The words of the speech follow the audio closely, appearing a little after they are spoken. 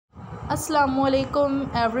Assalamualaikum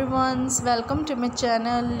everyone, welcome to my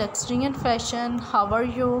channel Luxury and Fashion. How are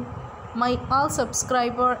you, my all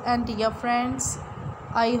subscriber and dear friends?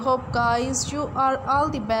 I hope guys you are all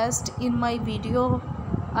the best. In my video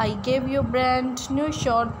I gave you brand new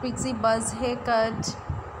short pixie buzz haircut,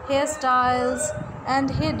 hairstyles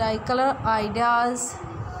and hair dye color ideas,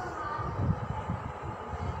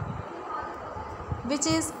 which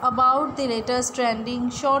is about the latest trending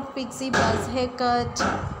short pixie buzz haircut,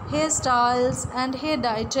 hairstyles and hair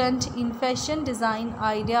dye trend in fashion design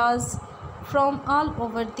ideas from all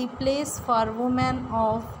over the place for women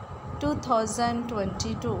of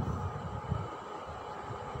 2022.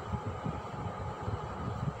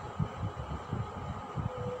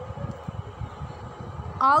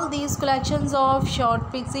 All these collections of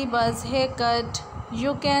short pixie buzz haircut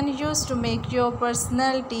you can use to make your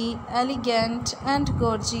personality elegant and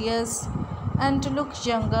gorgeous and to look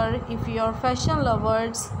younger. If you are fashion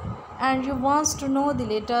lovers and you want to know the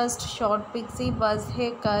latest short pixie buzz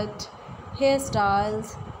haircut,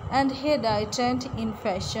 hairstyles and hair dye trend in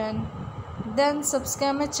fashion, then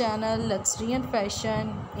subscribe my channel Luxury and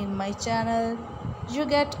Fashion. In my channel you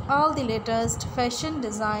get all the latest fashion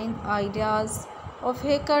design ideas of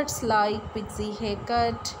haircuts like pixie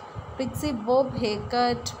haircut, pixie bob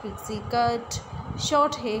haircut, pixie cut,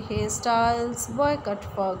 short hairstyles, boy cut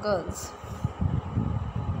for girls,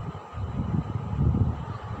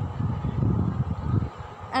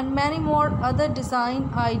 and many more other design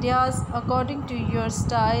ideas according to your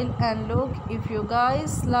style and look. If you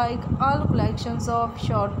guys like all collections of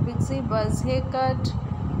short pixie buzz haircut,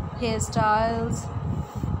 hairstyles,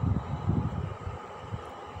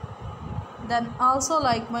 then also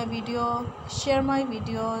like my video, share my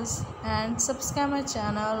videos and subscribe my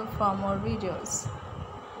channel for more videos.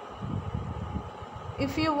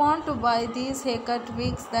 If you want to buy these haircut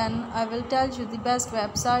wigs, then I will tell you the best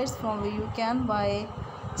websites from where you can buy.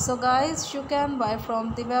 So guys, you can buy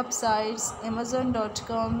from the websites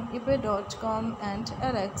amazon.com, ebay.com and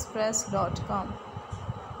aliexpress.com.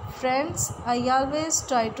 Friends, I always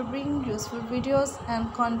try to bring useful videos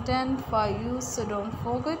and content for you, so don't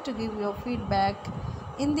forget to give your feedback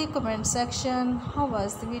in the comment section. How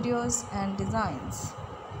was the videos and designs?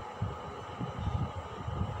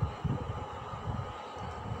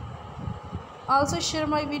 Also share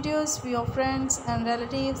my videos with your friends and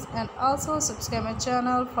relatives and also subscribe my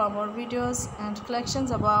channel for more videos and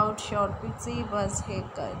collections about short pixie buzz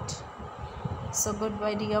haircut. So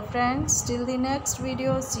goodbye dear friends, till the next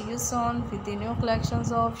video. See you soon with the new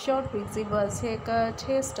collections of short pixie buzz haircut,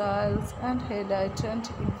 hairstyles and hair dye trend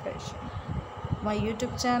in fashion. My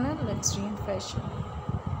YouTube channel Luxury and Fashion.